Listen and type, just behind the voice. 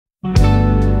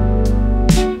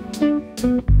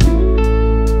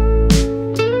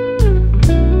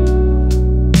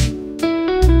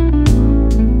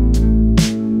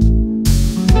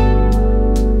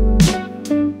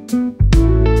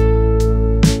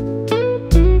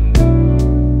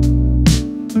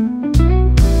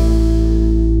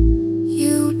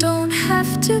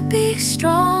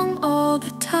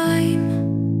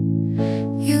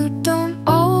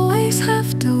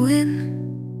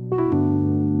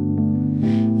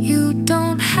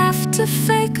to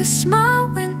fake a smile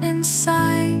when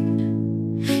inside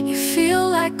you feel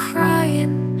like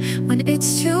crying, when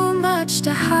it's too much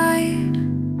to hide.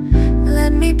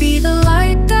 Let me be the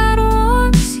light that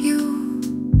warms you.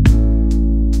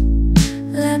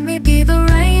 Let me be the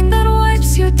rain that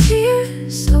wipes your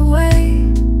tears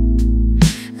away.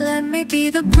 Let me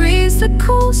be the breeze that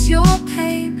cools your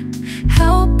pain,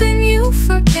 helping you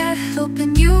forget,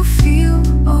 helping you feel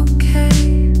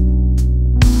okay.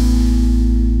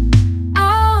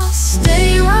 I'll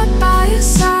stay right by your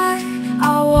side,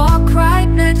 I'll walk right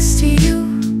next to you.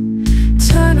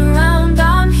 Turn around,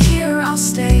 I'm here, I'll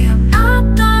stay.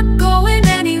 I'm not going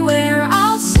anywhere.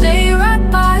 I'll stay right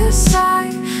by your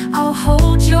side, I'll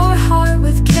hold your heart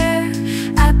with care.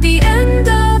 At the end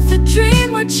of the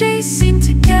dream we're chasing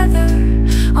together,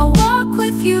 I'll walk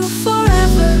with you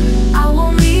forever, I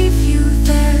won't leave you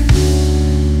there.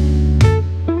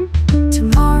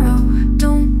 Tomorrow,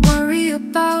 don't worry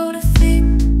about a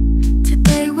thing.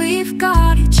 Today we've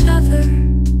got each other.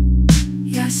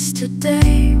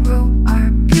 Yesterday wrote our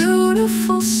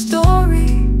beautiful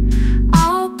story.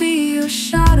 I'll be your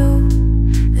shadow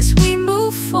as we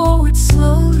move forward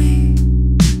slowly.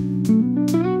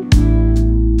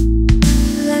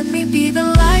 Let me be the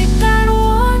light that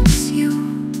warms you.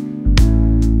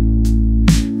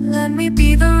 Let me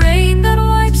be the rain that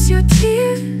wipes your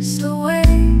tears away.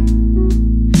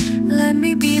 Let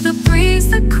me be the breeze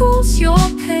that cools your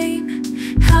pain,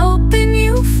 helping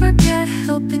you forget,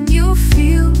 helping you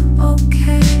feel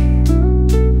okay.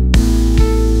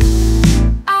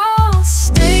 I'll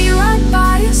stay right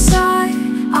by your side,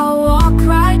 I'll walk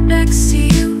right next to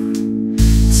you.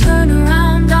 Turn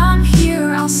around, I'm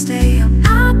here, I'll stay.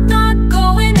 I'm not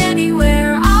going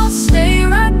anywhere. I'll stay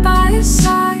right by your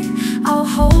side, I'll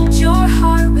hold your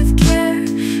heart with care.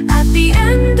 At the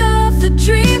end of the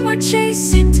dream we're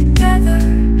chasing together,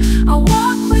 I'll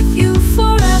walk with you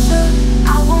forever,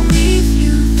 I won't leave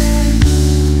you there.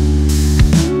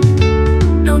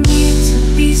 No need to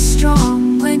be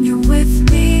strong when you're with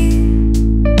me.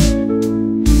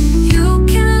 You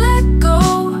can let go,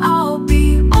 I'll be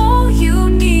all you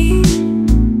need.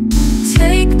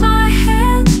 Take my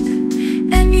hand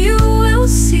and you will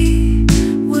see,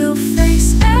 we'll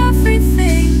face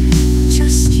everything,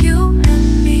 just you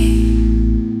and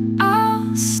me.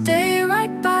 I'll stay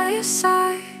right by your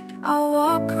side, I'll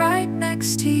walk right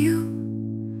next to you.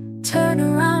 Turn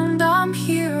around, I'm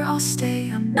here, I'll stay.